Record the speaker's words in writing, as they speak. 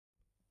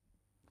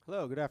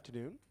Hello, good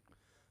afternoon.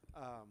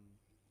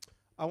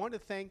 I want to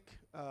thank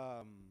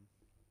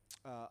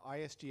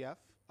ISGF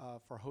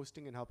for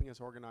hosting and helping us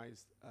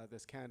organize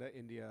this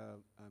Canada-India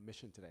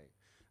mission today.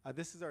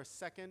 This is our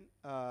second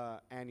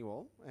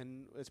annual,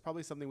 and it's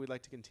probably something we'd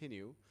like to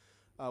continue,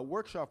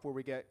 workshop where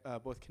we get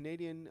both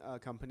Canadian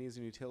companies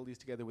and utilities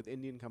together with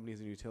Indian companies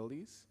and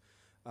utilities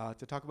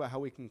to talk about how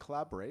we can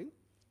collaborate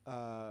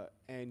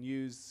and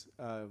use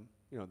the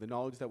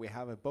knowledge that we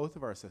have of both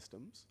of our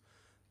systems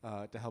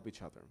to help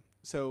each other.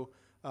 So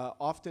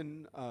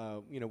often,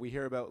 we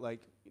hear about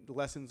like the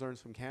lessons learned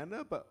from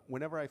Canada, but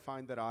whenever I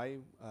find that I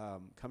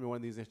come to one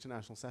of these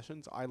international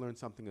sessions, I learn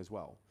something as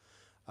well.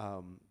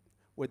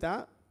 With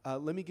that,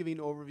 let me give you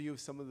an overview of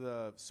some of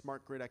the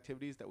smart grid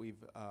activities that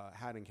we've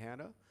had in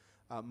Canada.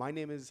 My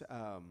name is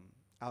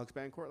Alex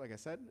Bettencourt, like I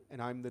said,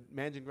 and I'm the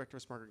Managing Director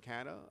of Smart Grid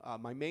Canada.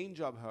 My main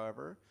job,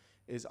 however,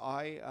 is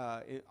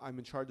I'm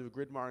in charge of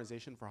grid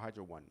modernization for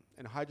Hydro One.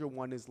 And Hydro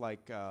One is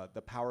like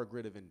the power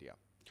grid of India.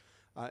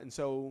 And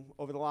so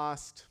over the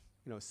last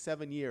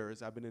 7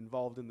 years, I've been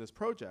involved in this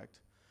project,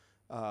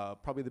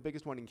 probably the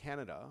biggest one in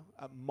Canada,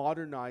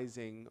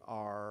 modernizing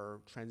our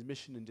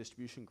transmission and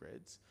distribution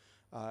grids.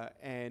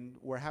 And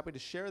we're happy to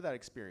share that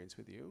experience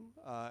with you.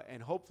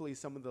 And hopefully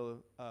some of the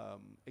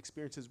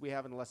experiences we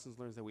have and lessons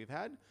learned that we've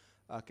had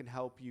can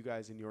help you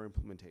guys in your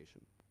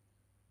implementation.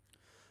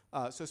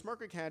 So Smart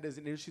Grid Canada is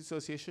an industry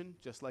association,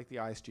 just like the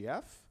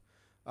ISGF.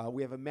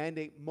 We have a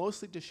mandate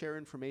mostly to share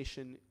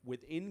information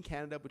within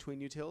Canada between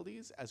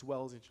utilities as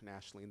well as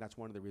internationally, and that's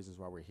one of the reasons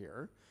why we're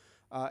here.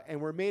 And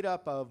we're made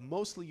up of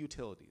mostly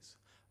utilities.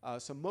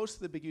 So most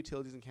of the big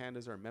utilities in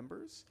Canada are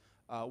members.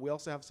 We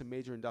also have some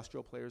major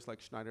industrial players like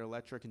Schneider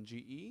Electric and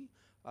GE,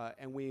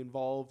 and we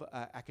involve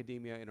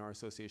academia in our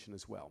association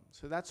as well.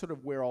 So that's sort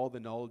of where all the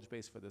knowledge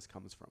base for this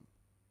comes from.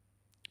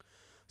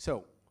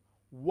 So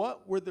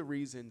what were the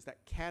reasons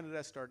that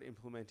Canada started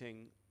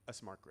implementing a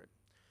smart grid?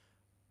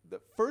 The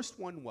first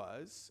one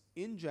was,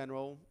 in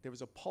general, there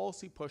was a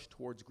policy push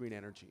towards green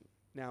energy.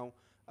 Now,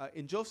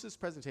 in Joseph's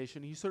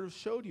presentation, he sort of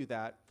showed you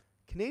that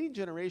Canadian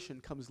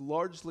generation comes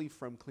largely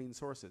from clean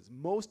sources.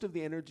 Most of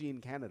the energy in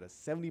Canada,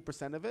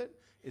 70% of it,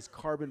 is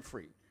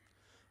carbon-free.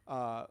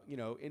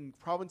 In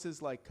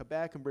provinces like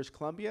Quebec and British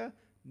Columbia,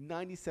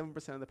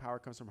 97% of the power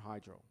comes from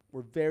hydro.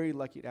 We're very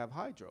lucky to have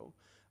hydro.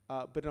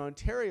 But in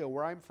Ontario,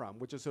 where I'm from,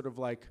 which is sort of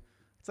like,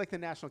 it's like the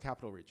National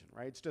Capital Region,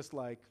 right? It's just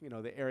like,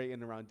 the area in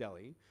and around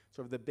Delhi,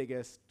 sort of the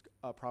biggest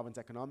province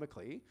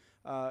economically.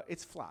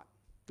 It's flat.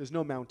 There's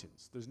no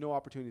mountains. There's no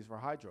opportunities for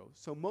hydro.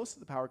 So most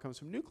of the power comes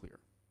from nuclear.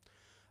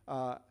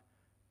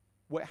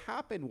 What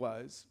happened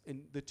was,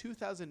 in the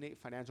 2008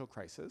 financial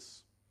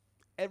crisis,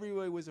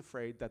 everybody was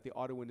afraid that the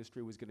auto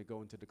industry was going to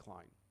go into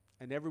decline.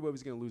 And everybody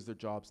was going to lose their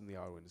jobs in the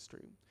auto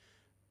industry.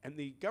 And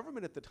the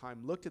government at the time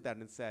looked at that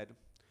and said,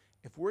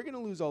 if we're going to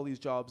lose all these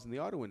jobs in the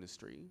auto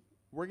industry,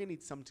 we're going to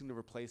need something to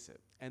replace it.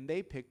 And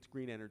they picked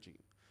green energy.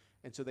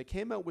 And so they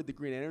came out with the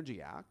Green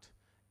Energy Act,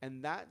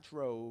 and that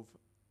drove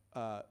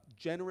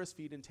generous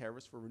feed-in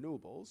tariffs for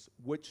renewables,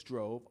 which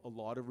drove a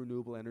lot of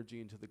renewable energy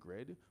into the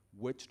grid,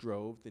 which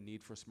drove the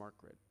need for smart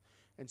grid.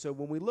 And so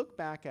when we look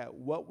back at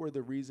what were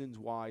the reasons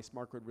why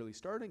smart grid really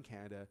started in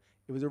Canada,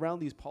 it was around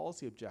these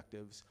policy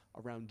objectives,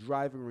 around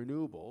driving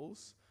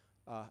renewables,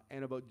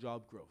 and about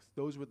job growth.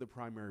 Those were the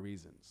primary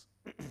reasons.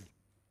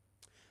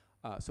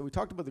 So we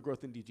talked about the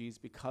growth in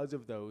DGs because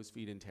of those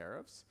feed-in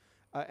tariffs.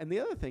 And the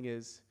other thing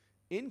is,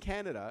 in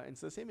Canada, and it's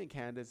the same in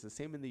Canada, it's the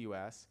same in the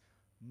US,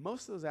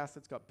 most of those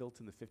assets got built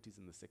in the 50s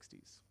and the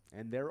 60s.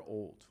 And they're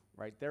old,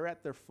 right? They're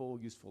at their full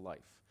useful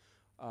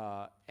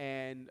life.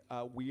 And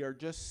we are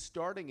just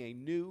starting a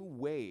new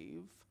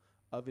wave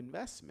of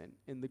investment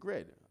in the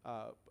grid.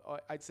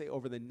 I'd say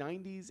over the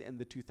 90s and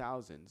the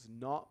 2000s,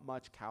 not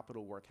much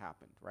capital work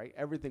happened, right?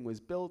 Everything was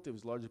built. It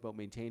was largely about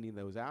maintaining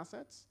those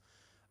assets.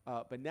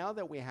 But now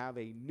that we have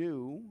a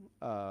new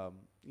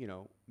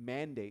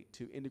mandate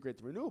to integrate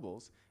the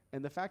renewables,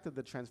 and the fact that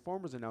the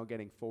transformers are now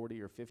getting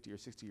 40 or 50 or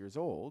 60 years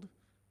old,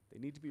 they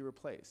need to be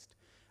replaced.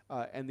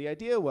 And the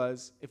idea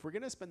was, if we're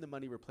going to spend the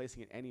money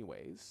replacing it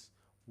anyways,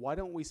 why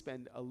don't we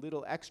spend a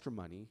little extra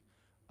money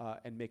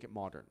and make it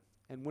modern?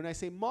 And when I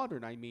say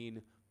modern, I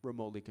mean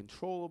remotely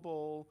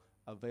controllable,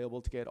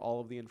 available to get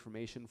all of the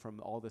information from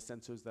all the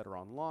sensors that are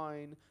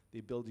online, the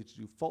ability to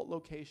do fault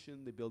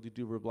location, the ability to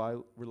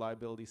do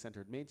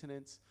reliability-centered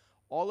maintenance.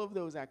 All of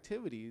those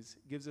activities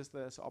gives us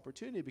this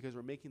opportunity because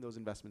we're making those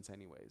investments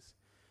anyways.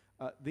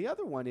 The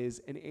other one is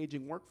an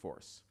aging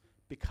workforce.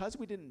 Because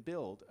we didn't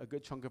build a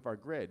good chunk of our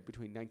grid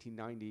between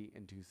 1990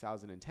 and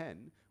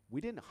 2010,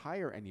 we didn't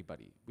hire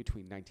anybody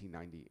between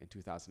 1990 and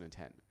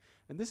 2010.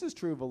 And this is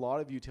true of a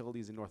lot of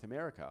utilities in North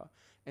America.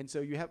 And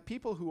so you have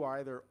people who are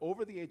either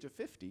over the age of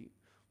 50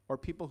 or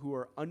people who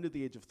are under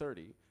the age of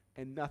 30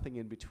 and nothing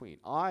in between.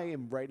 I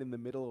am right in the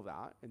middle of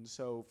that. And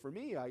so for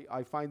me,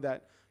 I find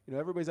that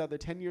everybody's either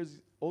 10 years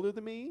older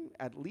than me,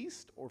 at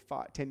least, or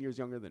 10 years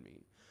younger than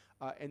me.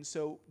 And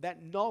so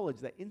that knowledge,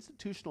 that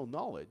institutional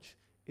knowledge,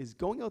 is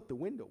going out the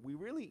window. We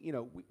really,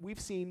 we've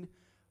seen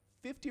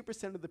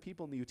 50% of the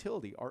people in the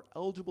utility are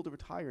eligible to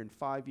retire in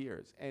 5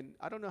 years. And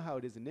I don't know how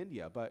it is in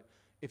India, but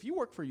if you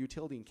work for a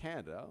utility in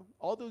Canada,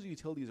 all those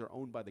utilities are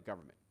owned by the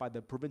government, by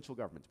the provincial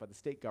governments, by the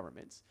state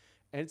governments,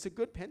 and it's a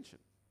good pension,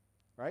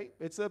 right?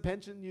 It's a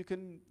pension you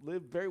can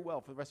live very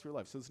well for the rest of your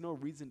life, so there's no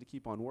reason to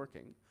keep on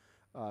working.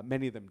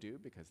 Many of them do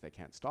because they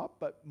can't stop,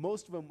 but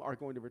most of them are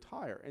going to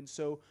retire. And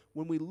so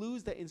when we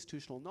lose that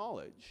institutional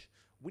knowledge,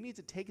 we need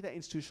to take that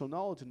institutional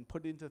knowledge and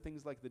put it into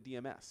things like the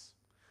DMS,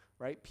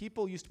 right?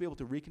 People used to be able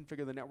to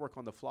reconfigure the network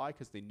on the fly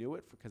because they knew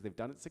it, because they've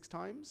done it 6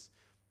 times.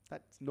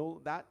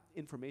 That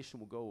information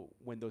will go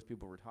when those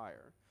people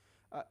retire.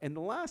 And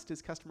the last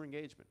is customer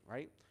engagement,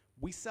 right?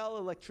 We sell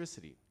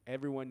electricity.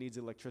 Everyone needs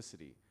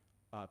electricity.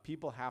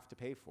 People have to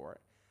pay for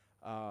it.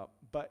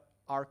 But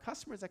our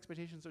customers'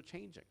 expectations are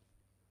changing.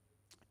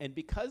 And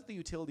because the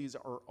utilities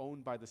are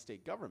owned by the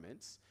state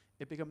governments,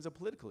 it becomes a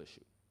political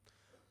issue,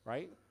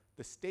 right?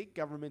 The state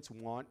governments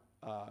want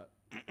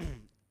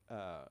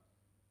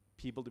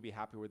people to be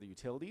happy with the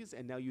utilities,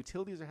 and now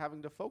utilities are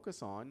having to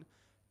focus on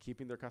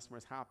keeping their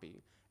customers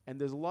happy. And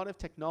there's a lot of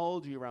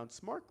technology around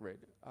smart grid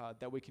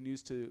that we can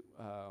use to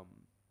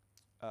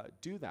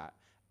do that,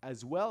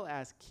 as well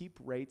as keep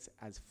rates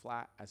as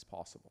flat as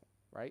possible,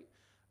 right?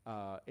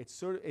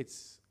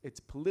 It's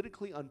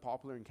politically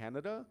unpopular in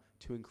Canada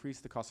to increase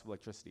the cost of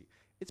electricity.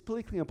 It's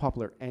politically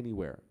unpopular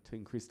anywhere to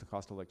increase the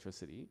cost of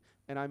electricity,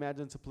 and I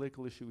imagine it's a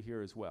political issue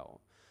here as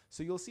well.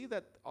 So you'll see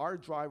that our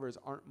drivers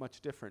aren't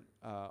much different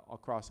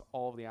across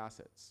all of the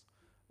assets,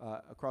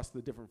 across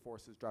the different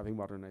forces driving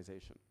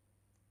modernization.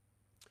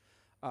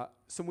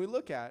 So when we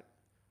look at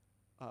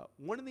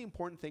one of the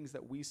important things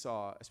that we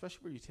saw, especially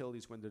for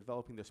utilities when they're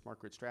developing their smart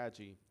grid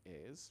strategy,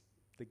 is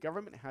the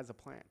government has a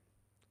plan,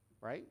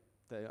 right?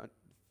 The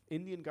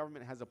Indian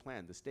government has a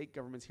plan. The state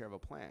governments here have a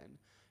plan.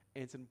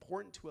 And it's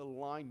important to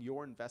align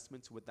your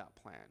investments with that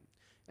plan.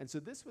 And so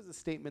this was a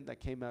statement that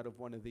came out of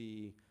one of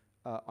the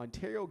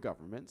Ontario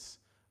government's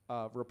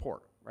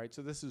report, right?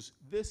 So this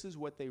is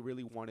what they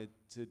really wanted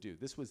to do.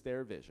 This was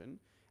their vision.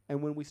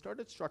 And when we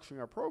started structuring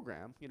our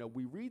program,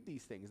 we read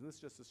these things, and this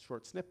is just a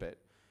short snippet,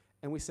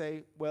 and we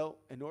say, well,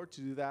 in order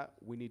to do that,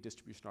 we need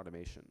distribution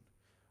automation.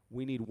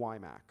 We need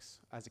WiMAX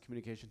as a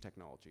communication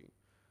technology.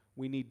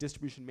 We need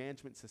distribution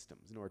management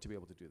systems in order to be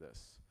able to do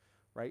this,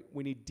 right?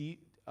 We need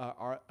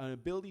an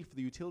ability for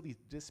the utility to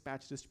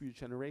dispatch distributed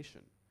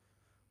generation,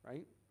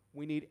 right?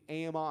 We need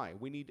AMI.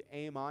 We need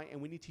AMI,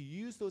 and we need to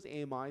use those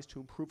AMIs to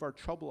improve our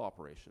trouble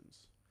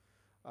operations.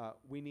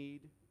 We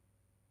need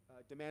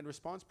demand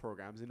response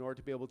programs in order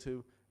to be able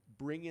to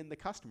bring in the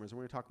customers. And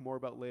we're going to talk more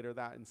about later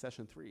that in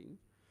session 3.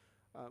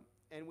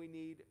 And we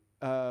need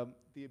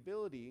the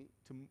ability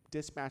to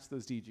dispatch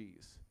those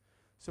DGs.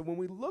 So when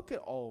we look at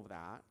all of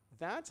that,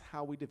 that's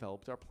how we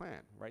developed our plan,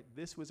 right?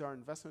 This was our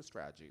investment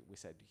strategy. We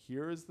said,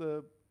 here's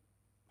the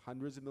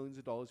hundreds of millions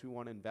of dollars we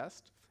want to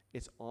invest.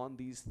 It's on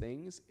these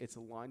things. It's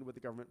aligned with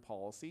the government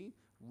policy.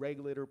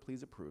 Regulator,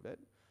 please approve it.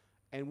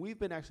 And we've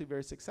been actually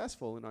very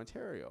successful in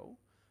Ontario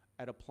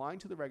at applying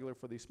to the regulator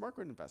for these smart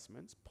grid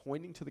investments,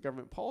 pointing to the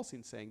government policy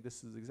and saying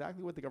this is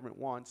exactly what the government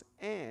wants,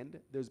 and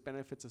there's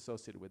benefits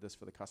associated with this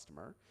for the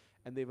customer,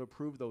 and they've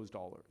approved those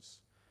dollars.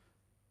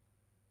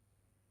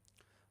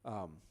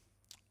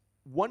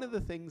 One of the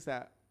things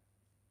that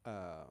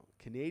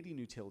Canadian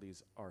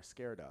utilities are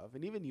scared of,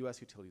 and even US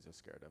utilities are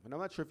scared of, and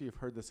I'm not sure if you've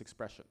heard this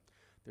expression,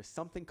 there's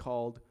something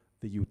called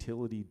the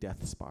utility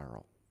death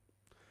spiral.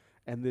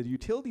 And the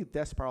utility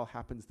death spiral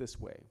happens this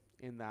way,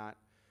 in that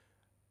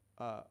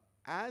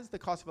as the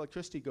cost of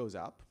electricity goes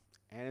up,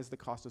 and as the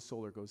cost of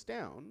solar goes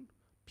down,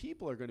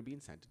 people are going to be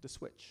incented to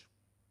switch.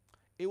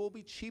 It will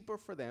be cheaper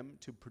for them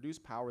to produce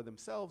power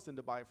themselves than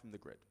to buy it from the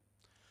grid,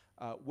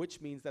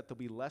 which means that there'll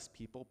be less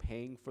people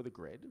paying for the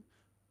grid,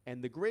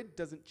 and the grid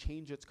doesn't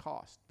change its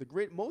cost. The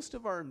grid, most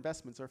of our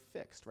investments are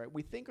fixed, right?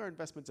 We think our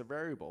investments are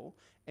variable,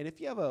 and if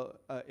you have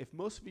if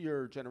most of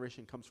your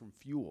generation comes from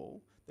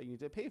fuel that you need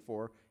to pay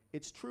for,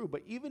 it's true,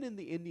 but even in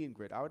the Indian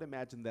grid, I would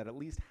imagine that at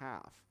least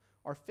half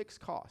are fixed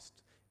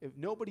cost. If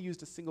nobody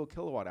used a single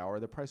kilowatt hour,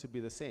 the price would be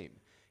the same.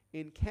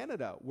 In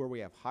Canada, where we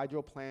have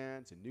hydro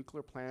plants and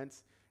nuclear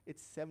plants,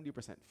 it's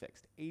 70%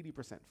 fixed,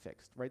 80%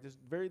 fixed, right? There's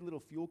very little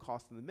fuel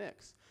cost in the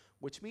mix,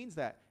 which means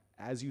that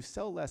as you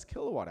sell less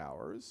kilowatt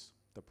hours,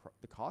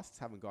 the costs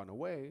haven't gone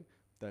away,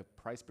 the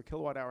price per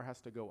kilowatt hour has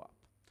to go up.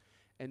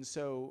 And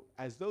so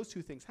as those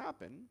two things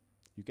happen,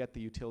 you get the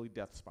utility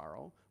death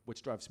spiral,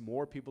 which drives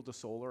more people to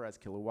solar as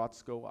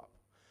kilowatts go up.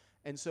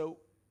 And so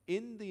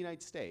in the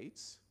United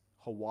States,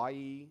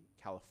 Hawaii,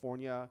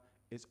 California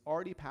is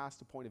already past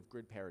the point of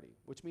grid parity,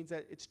 which means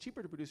that it's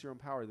cheaper to produce your own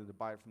power than to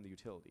buy it from the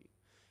utility.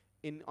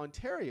 In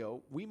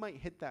Ontario, we might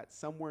hit that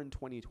somewhere in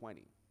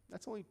 2020.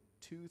 That's only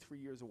 2-3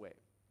 years away.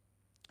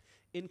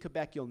 In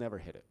Quebec, you'll never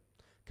hit it.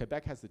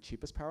 Quebec has the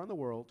cheapest power in the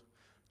world.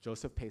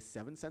 Joseph pays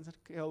 7 cents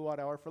a kilowatt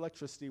hour for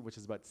electricity, which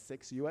is about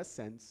 6 US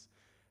cents,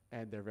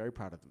 and they're very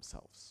proud of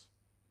themselves.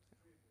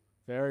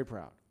 Very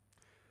proud.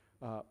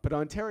 But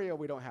Ontario,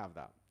 we don't have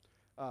that.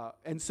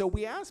 And so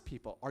we ask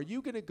people, are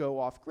you going to go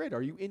off grid?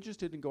 Are you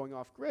interested in going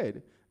off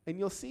grid? And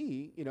you'll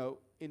see, in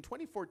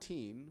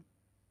 2014,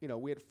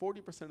 we had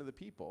 40% of the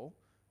people,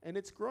 and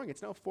it's growing.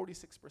 It's now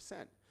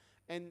 46%.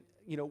 And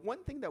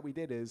one thing that we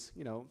did is,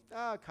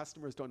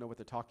 customers don't know what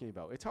they're talking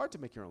about. It's hard to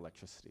make your own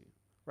electricity,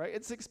 right?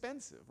 It's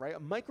expensive, right? A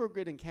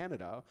microgrid in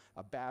Canada,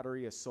 a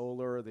battery, a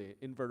solar, the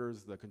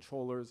inverters, the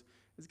controllers,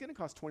 is going to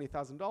cost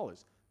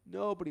 $20,000.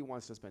 Nobody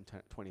wants to spend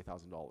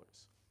 $20,000.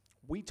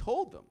 We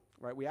told them,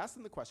 right? We asked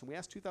them the question. We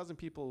asked 2,000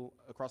 people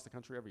across the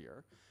country every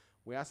year.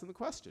 We asked them the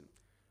question.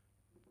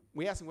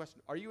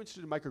 Are you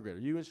interested in microgrid? Are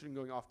you interested in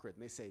going off-grid?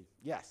 And they say,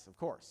 yes, of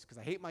course, because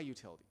I hate my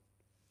utility.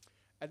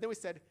 And then we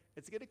said,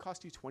 it's going to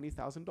cost you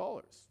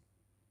 $20,000.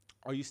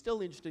 Are you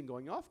still interested in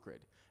going off-grid?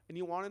 And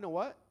you want to know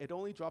what? It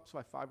only drops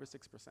by 5 or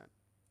 6%.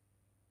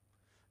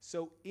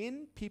 So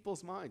in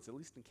people's minds, at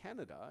least in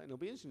Canada, and it'll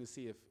be interesting to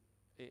see if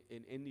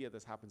in India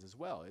this happens as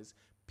well, is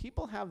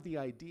people have the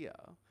idea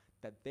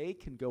that they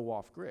can go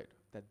off-grid,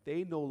 that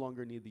they no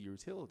longer need the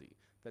utility,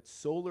 that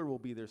solar will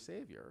be their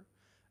savior,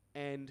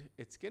 and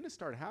it's going to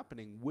start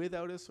happening with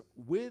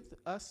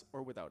us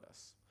or without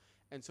us.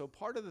 And so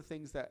part of the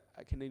things that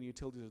Canadian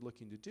Utilities are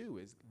looking to do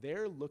is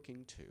they're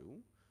looking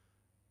to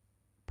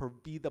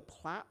be the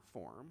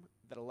platform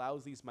that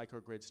allows these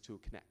microgrids to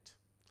connect.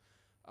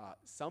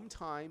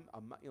 Sometime,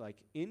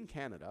 like in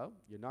Canada,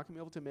 you're not going to be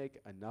able to make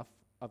enough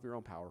of your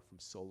own power from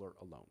solar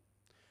alone.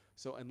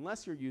 So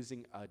unless you're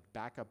using a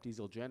backup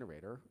diesel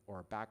generator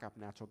or a backup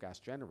natural gas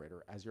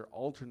generator as your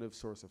alternative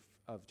source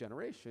of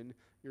generation,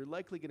 you're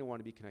likely going to want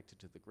to be connected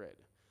to the grid.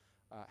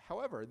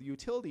 However, the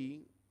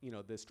utility,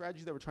 the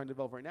strategy that we're trying to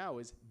develop right now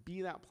is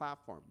be that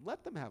platform.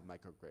 Let them have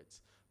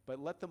microgrids, but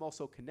let them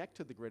also connect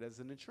to the grid as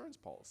an insurance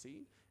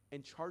policy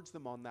and charge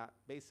them on that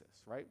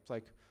basis, right? It's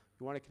like,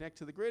 you want to connect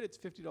to the grid, it's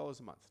 $50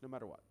 a month, no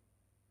matter what.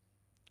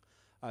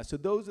 So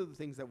those are the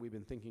things that we've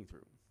been thinking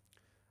through.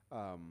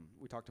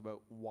 We talked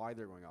about why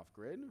they're going off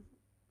grid.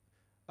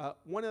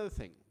 One other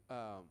thing,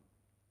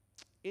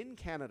 in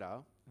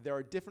Canada, there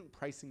are different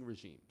pricing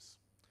regimes.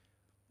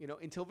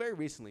 Until very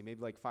recently,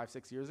 maybe like 5,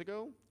 6 years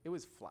ago, it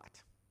was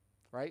flat,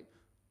 right?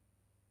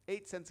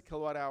 8 cents a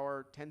kilowatt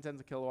hour, 10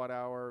 cents a kilowatt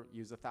hour,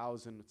 use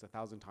 1,000, it's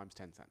 1,000 times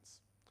 10 cents.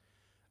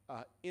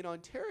 In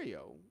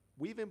Ontario,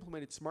 we've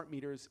implemented smart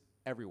meters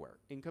everywhere.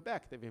 In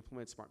Quebec, they've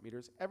implemented smart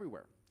meters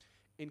everywhere.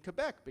 In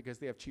Quebec, because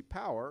they have cheap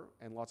power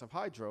and lots of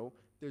hydro,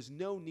 there's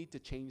no need to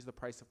change the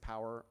price of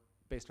power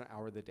based on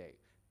hour of the day.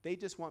 They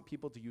just want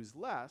people to use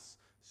less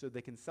so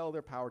they can sell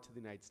their power to the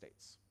United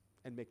States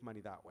and make money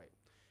that way.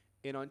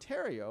 In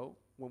Ontario,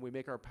 when we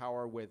make our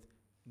power with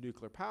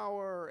nuclear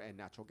power and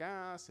natural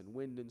gas and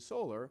wind and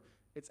solar,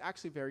 it's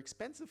actually very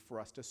expensive for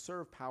us to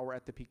serve power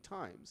at the peak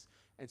times.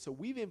 And so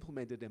we've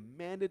implemented a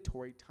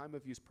mandatory time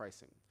of use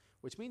pricing,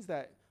 which means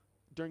that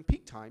during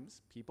peak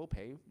times, people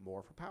pay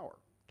more for power.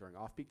 During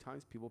off-peak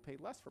times, people pay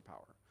less for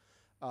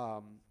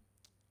power.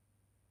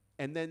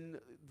 And then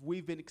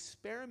we've been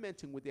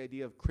experimenting with the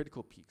idea of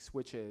critical peaks,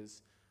 which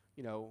is,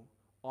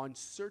 on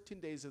certain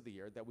days of the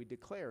year that we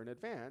declare in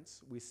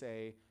advance, we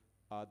say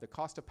the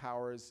cost of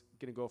power is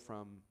going to go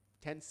from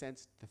 10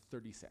 cents to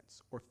 30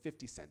 cents, or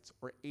 50 cents,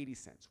 or 80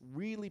 cents,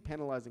 really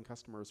penalizing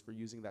customers for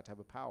using that type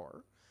of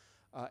power.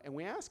 And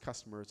we asked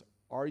customers,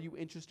 are you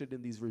interested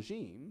in these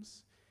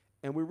regimes?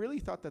 And we really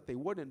thought that they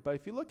wouldn't, but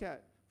if you look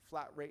at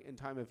flat rate and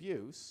time of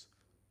use,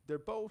 they're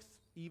both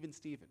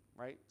even-steven,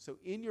 right? So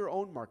in your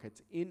own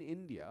markets, in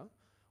India,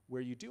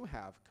 where you do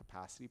have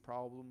capacity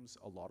problems,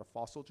 a lot of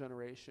fossil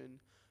generation,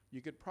 you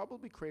could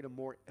probably create a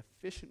more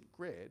efficient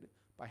grid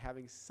by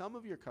having some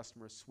of your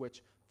customers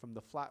switch from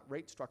the flat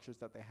rate structures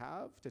that they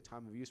have to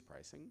time of use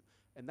pricing.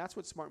 And that's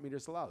what smart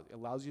meters allow. It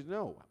allows you to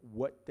know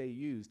what they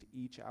used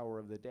each hour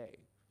of the day.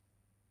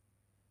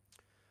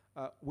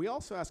 We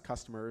also ask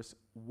customers,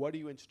 what are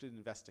you interested in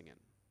investing in?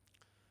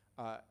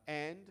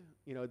 And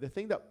the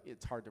thing that,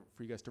 it's hard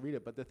for you guys to read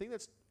it, but the thing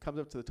that comes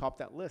up to the top of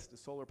that list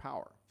is solar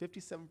power.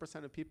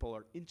 57% of people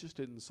are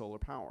interested in solar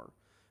power.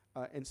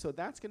 And so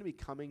that's going to be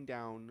coming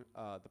down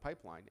the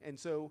pipeline. And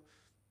so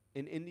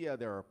in India,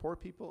 there are poor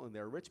people and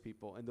there are rich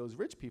people, and those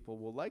rich people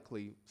will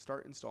likely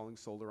start installing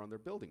solar on their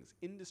buildings.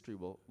 Industry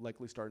will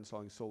likely start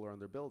installing solar on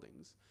their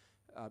buildings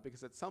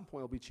because at some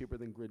point it'll be cheaper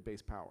than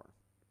grid-based power.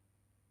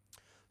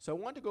 So I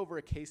wanted to go over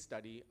a case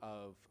study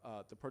of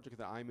the project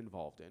that I'm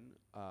involved in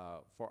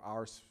for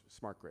our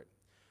smart grid.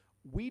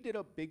 We did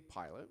a big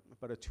pilot,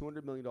 about a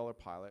 $200 million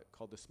pilot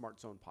called the Smart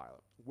Zone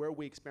Pilot, where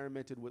we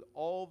experimented with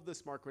all of the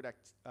smart grid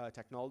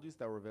technologies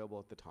that were available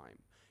at the time.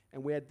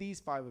 And we had these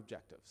 5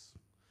 objectives.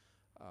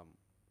 Alex,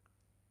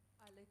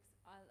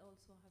 I'll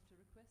also have to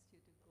request you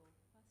to go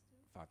faster.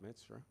 5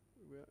 minutes, sure.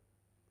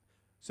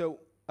 So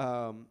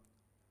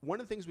one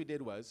of the things we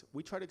did was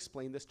we tried to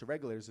explain this to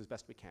regulators as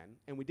best we can,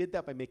 and we did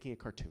that by making a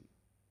cartoon.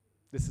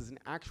 This is an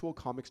actual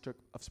comic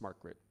strip of smart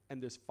grid,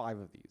 and there's 5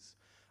 of these.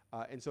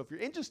 And so if you're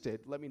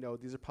interested, let me know.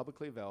 These are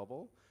publicly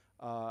available.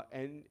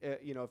 And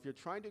if you're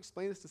trying to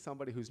explain this to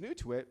somebody who's new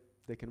to it,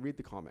 they can read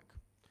the comic.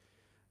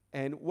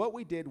 And what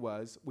we did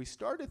was we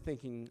started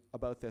thinking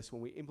about this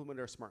when we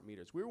implemented our smart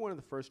meters. We were one of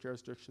the first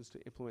jurisdictions to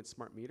implement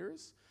smart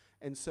meters.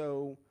 And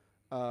so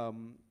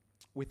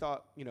we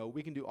thought,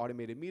 we can do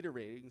automated meter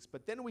ratings,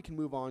 but then we can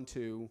move on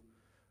to,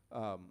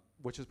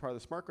 which is part of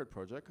the smart grid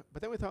project.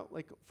 But then we thought,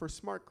 like, for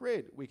smart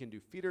grid, we can do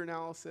feeder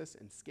analysis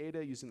and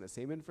SCADA using the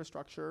same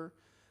infrastructure.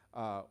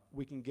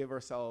 We can give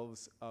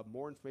ourselves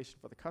more information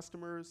for the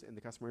customers in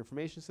the customer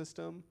information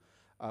system.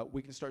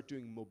 We can start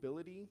doing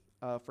mobility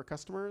for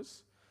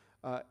customers.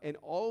 And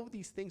all of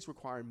these things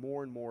require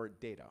more and more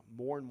data,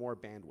 more and more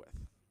bandwidth.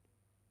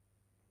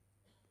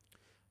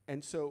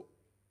 And so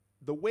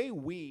the way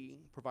we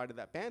provided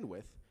that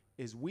bandwidth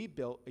is we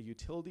built a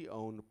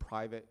utility-owned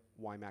private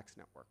WiMAX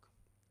network.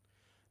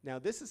 Now,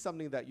 this is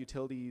something that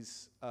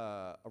utilities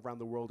around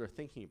the world are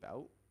thinking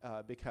about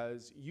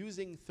because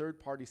using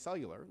third-party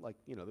cellular, like,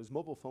 there's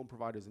mobile phone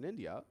providers in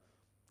India,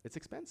 it's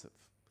expensive.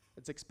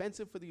 It's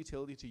expensive for the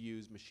utility to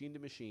use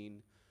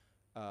machine-to-machine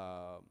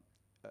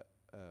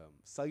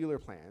cellular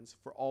plans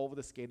for all of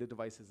the SCADA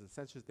devices and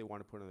sensors they want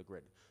to put on the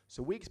grid.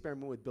 So we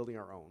experiment with building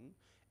our own,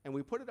 and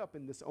we put it up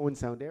in this Owen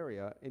Sound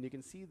area, and you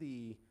can see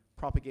the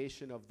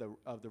propagation of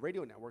the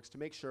radio networks to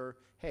make sure,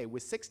 hey,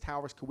 with 6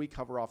 towers, could we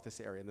cover off this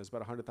area? And there's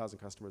about 100,000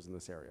 customers in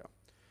this area.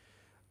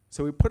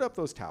 So we put up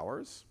those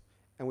towers,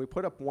 and we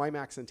put up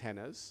WiMAX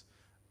antennas,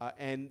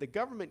 and the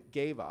government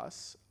gave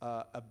us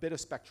a bit of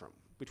spectrum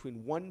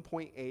between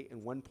 1.8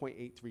 and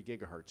 1.83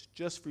 gigahertz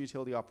just for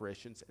utility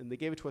operations, and they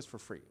gave it to us for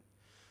free,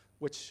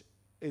 which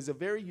is a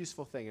very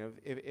useful thing. And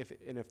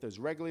if there's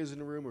regulators in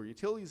the room or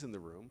utilities in the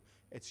room,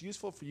 it's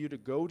useful for you to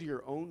go to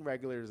your own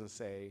regulators and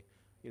say,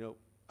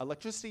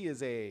 electricity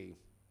is a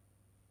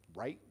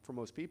right for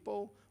most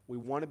people. We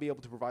want to be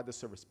able to provide the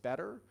service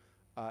better.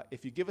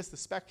 If you give us the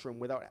spectrum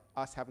without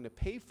us having to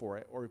pay for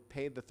it or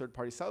pay the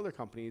third-party cellular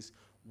companies,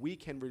 we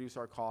can reduce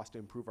our cost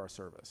and improve our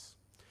service.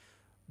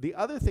 The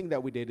other thing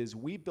that we did is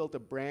we built a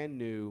brand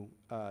new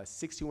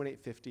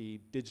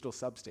 61850 digital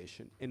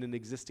substation in an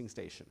existing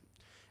station.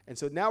 And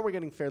so now we're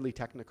getting fairly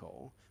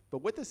technical. But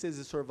what this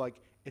is sort of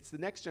like, it's the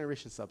next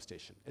generation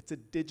substation. It's a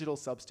digital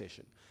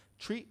substation.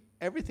 Treat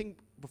everything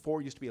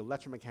before used to be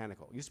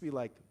electromechanical. It used to be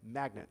like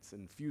magnets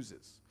and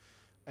fuses.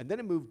 And then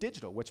it moved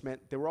digital, which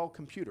meant they were all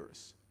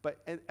computers. But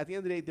at the end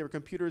of the day, they were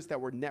computers that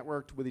were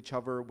networked with each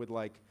other with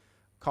like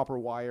copper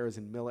wires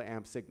and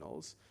milliamp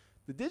signals.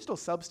 The digital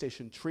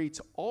substation treats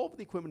all of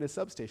the equipment in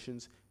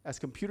substations as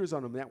computers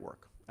on a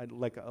network,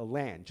 like a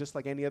LAN, just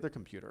like any other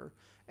computer.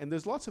 And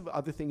there's lots of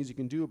other things you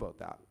can do about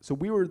that. So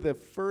we were the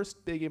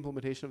first big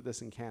implementation of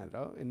this in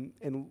Canada,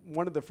 and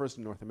one of the first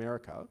in North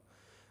America.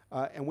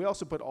 And we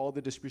also put all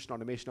the distribution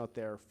automation out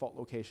there, fault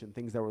location,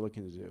 things that we're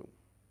looking to do.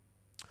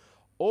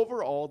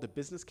 Overall, the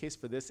business case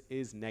for this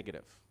is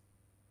negative,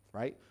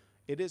 right?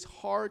 It is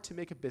hard to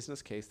make a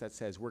business case that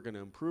says we're going to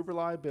improve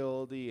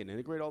reliability and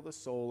integrate all the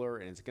solar,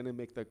 and it's going to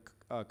make the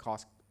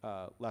cost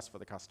less for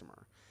the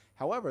customer.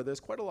 However, there's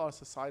quite a lot of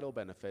societal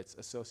benefits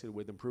associated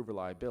with improved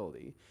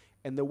reliability,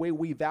 and the way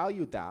we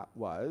valued that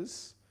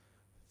was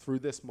through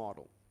this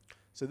model.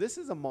 So this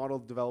is a model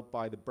developed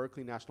by the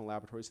Berkeley National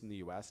Laboratories in the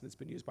US, and it's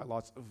been used by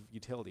lots of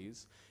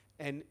utilities.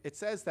 And it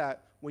says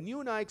that when you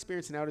and I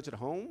experience an outage at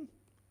home,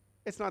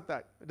 it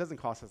doesn't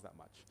cost us that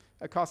much.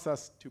 It costs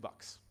us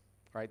 $2.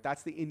 Right?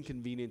 That's the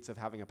inconvenience of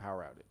having a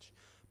power outage.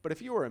 But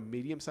if you are a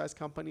medium-sized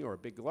company or a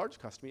big, large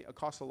customer, it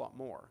costs a lot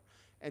more.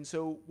 And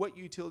so what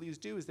utilities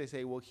do is they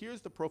say, well, here's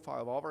the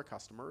profile of all of our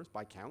customers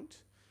by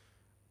count.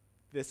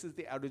 This is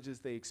the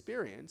outages they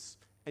experience.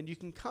 And you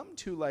can come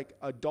to like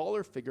a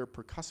dollar figure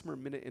per customer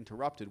minute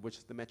interrupted, which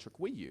is the metric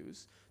we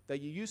use, that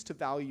you use to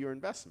value your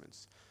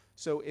investments.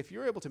 So if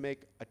you're able to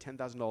make a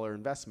 $10,000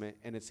 investment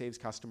and it saves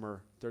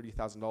customer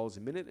 $30,000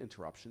 in minute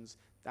interruptions,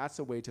 that's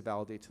a way to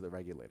validate to the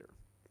regulator.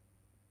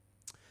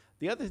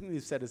 The other thing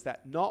they've said is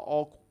that not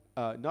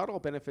all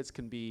benefits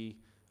can be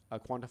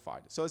quantified.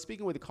 So I was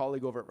speaking with a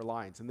colleague over at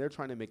Reliance, and they're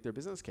trying to make their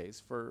business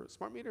case for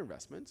smart meter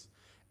investments.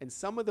 And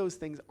some of those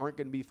things aren't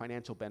going to be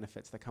financial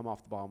benefits that come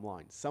off the bottom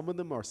line. Some of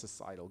them are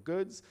societal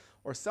goods,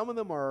 or some of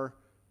them are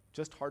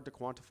just hard to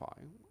quantify.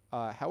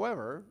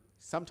 However,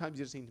 sometimes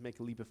you just need to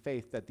make a leap of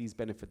faith that these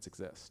benefits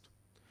exist.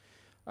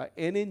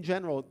 And in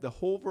general, the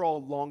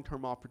overall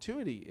long-term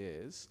opportunity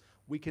is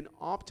we can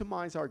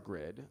optimize our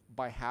grid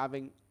by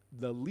having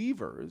the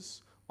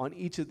levers on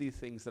each of these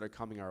things that are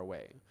coming our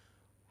way.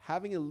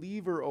 Having a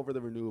lever over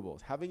the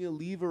renewables, having a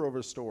lever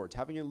over storage,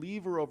 having a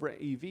lever over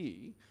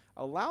EV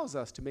allows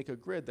us to make a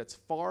grid that's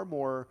far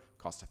more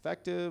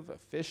cost-effective,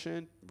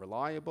 efficient,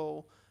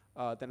 reliable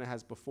than it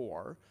has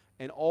before.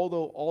 And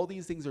although all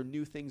these things are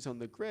new things on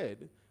the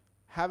grid,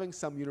 having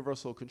some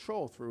universal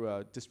control through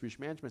a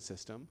distribution management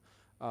system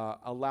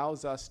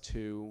allows us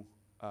to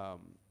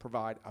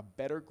provide a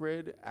better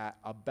grid at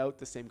about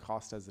the same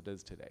cost as it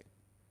is today.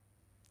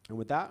 And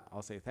with that,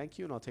 I'll say thank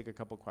you, and I'll take a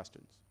couple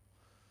questions.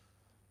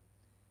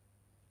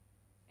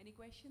 Any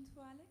questions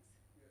for Alex?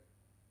 Yeah.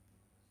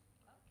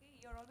 Okay,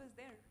 you're always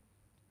there.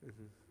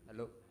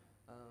 Hello.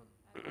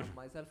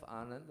 Myself,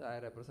 Anand. I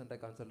represent a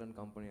consultant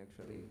company,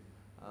 actually.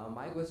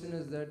 My question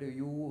is that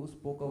you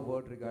spoke a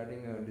word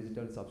regarding a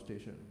digital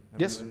substation.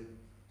 Yes.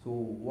 So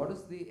what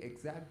is the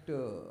exact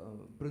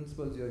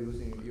principles you're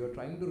using? You're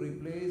trying to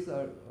replace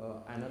an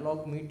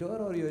analog meter,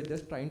 or you're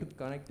just trying to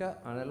connect an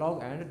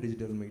analog and a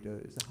digital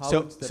meter? So how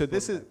it's that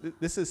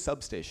this is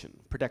substation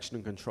protection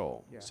and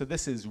control. Yeah. So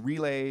this is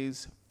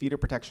relays, feeder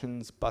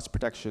protections, bus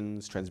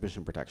protections,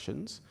 transmission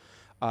protections.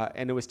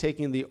 And it was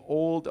taking the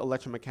old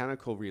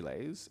electromechanical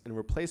relays and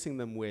replacing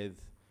them with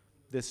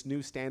this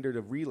new standard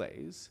of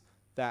relays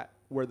that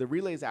where the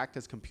relays act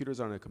as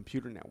computers on a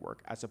computer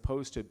network as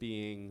opposed to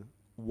being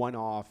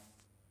one-off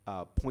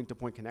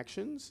point-to-point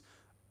connections.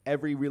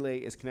 Every relay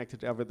is connected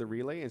to every other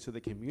relay, and so they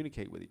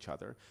communicate with each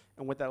other.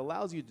 And what that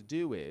allows you to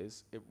do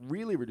is it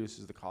really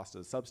reduces the cost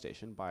of the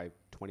substation by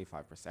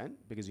 25%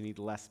 because you need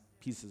less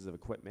pieces of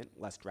equipment,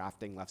 less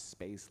drafting, less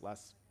space,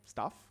 less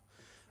stuff.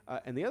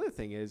 And the other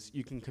thing is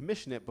you can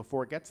commission it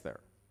before it gets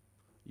there.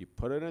 You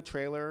put it in a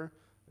trailer,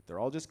 they're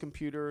all just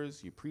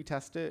computers, you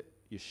pre-test it,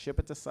 you ship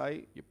it to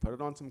site, you put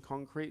it on some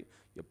concrete,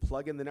 you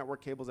plug in the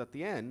network cables at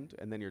the end,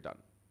 and then you're done.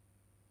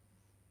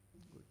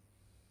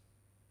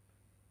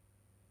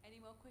 Any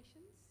more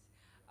questions?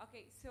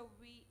 Okay, so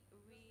we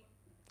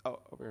Oh,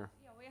 over here.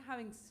 yeah, we're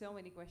having so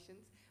many questions,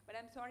 but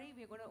I'm sorry,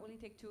 we're going to only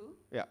take two.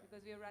 Yeah.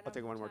 Because we're running I'll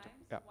take out one of more time.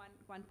 yeah. So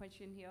one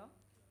question here.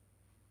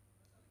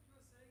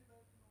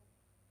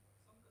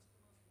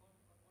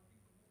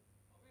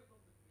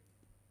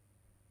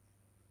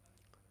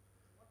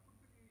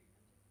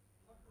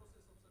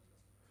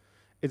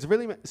 It's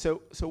really,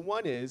 so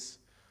one is,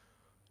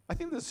 I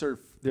think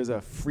there's a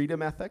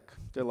freedom ethic.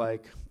 They're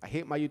like, I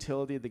hate my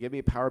utility, they give me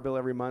a power bill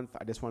every month,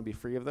 I just want to be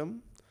free of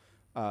them.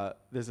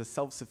 There's a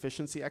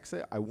self-sufficiency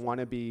exit, I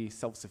want to be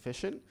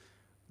self-sufficient.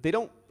 They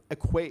don't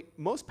equate,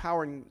 most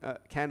power in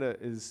Canada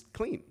is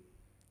clean,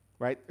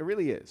 right? It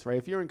really is, right?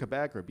 If you're in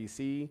Quebec or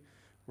BC,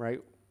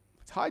 right,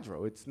 it's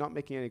hydro, it's not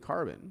making any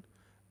carbon.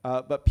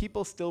 But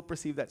people still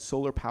perceive that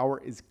solar power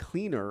is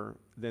cleaner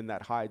than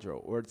that hydro,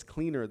 or it's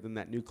cleaner than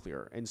that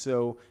nuclear. And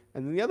so,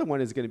 and then the other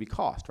one is going to be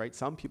cost, right?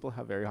 Some people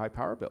have very high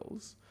power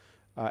bills,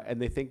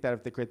 and they think that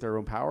if they create their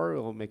own power,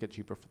 it'll make it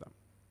cheaper for them.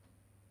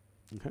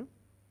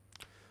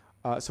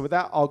 Okay? So with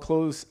that, I'll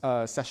close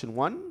session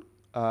 1,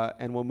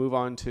 and we'll move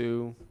on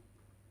to...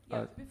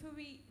 Yeah, before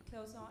we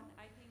close on,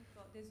 I think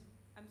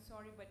I'm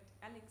sorry, but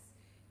Alex,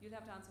 you'll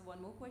have to answer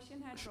one more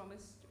question. I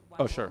promised one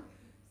more. Sure.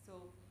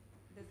 So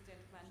this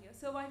gentleman here.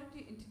 So why don't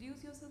you introduce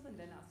yourself and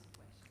then ask the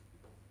question?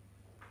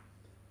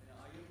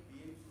 I am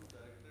PMC's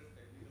Director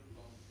Technical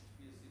from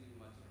HPSC in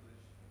Himachal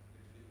Pradesh,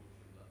 actually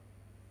Shimla.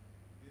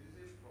 There is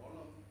a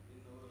problem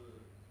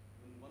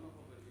in one of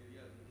our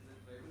areas, it is a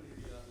tribal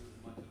area in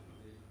Himachal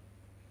Pradesh,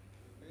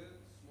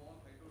 where small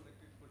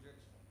hydroelectric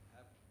projects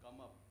have come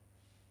up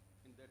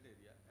in that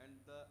area. And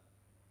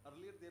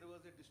earlier there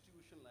was a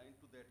distribution line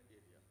to that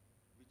area,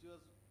 which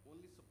was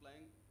only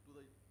supplying to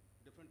the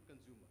different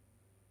consumer.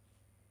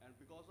 And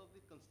because of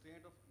the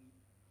constraint of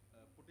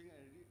putting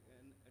an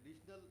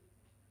additional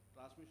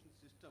transmission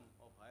system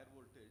of higher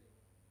voltage,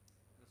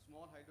 the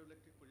small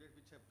hydroelectric projects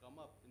which have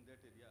come up in that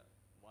area,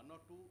 1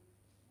 or 2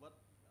 were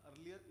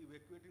earlier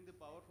evacuating the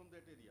power from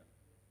that area.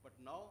 But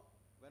now,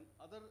 when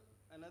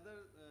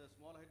another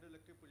small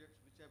hydroelectric projects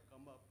which have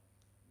come up,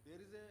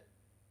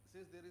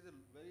 since there is a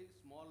very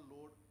small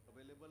load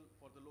available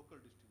for the local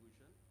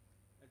distribution,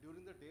 and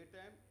during the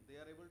daytime they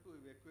are able to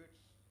evacuate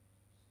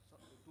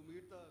to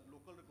meet the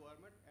local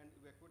requirement and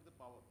evacuate the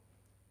power.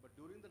 But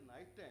during the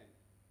night time,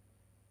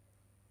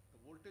 the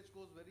voltage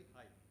goes very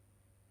high,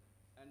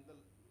 and the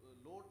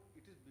load,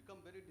 it has become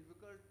very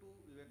difficult to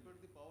evacuate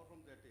the power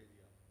from that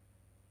area.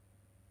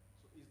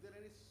 So is there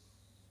any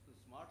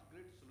smart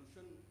grid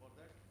solution for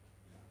that?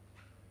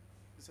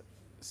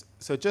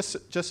 So just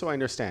so I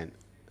understand,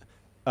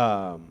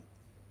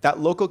 that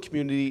local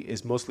community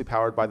is mostly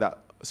powered by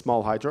that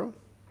small hydro?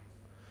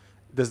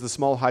 Does the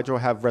small hydro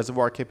have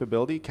reservoir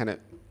capability? Can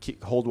it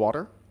hold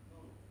water?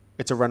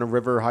 It's a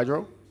run-of-river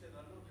hydro?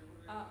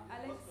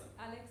 Alex,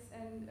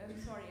 and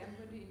I'm sorry, I'm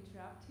going to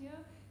interrupt here.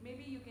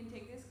 Maybe you can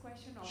take this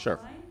question offline. Sure.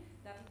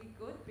 That will be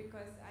good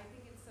because I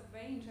think it's a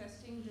very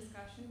interesting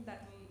discussion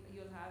that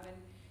you'll have. And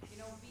you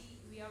know,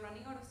 we are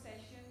running out of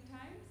session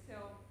time, so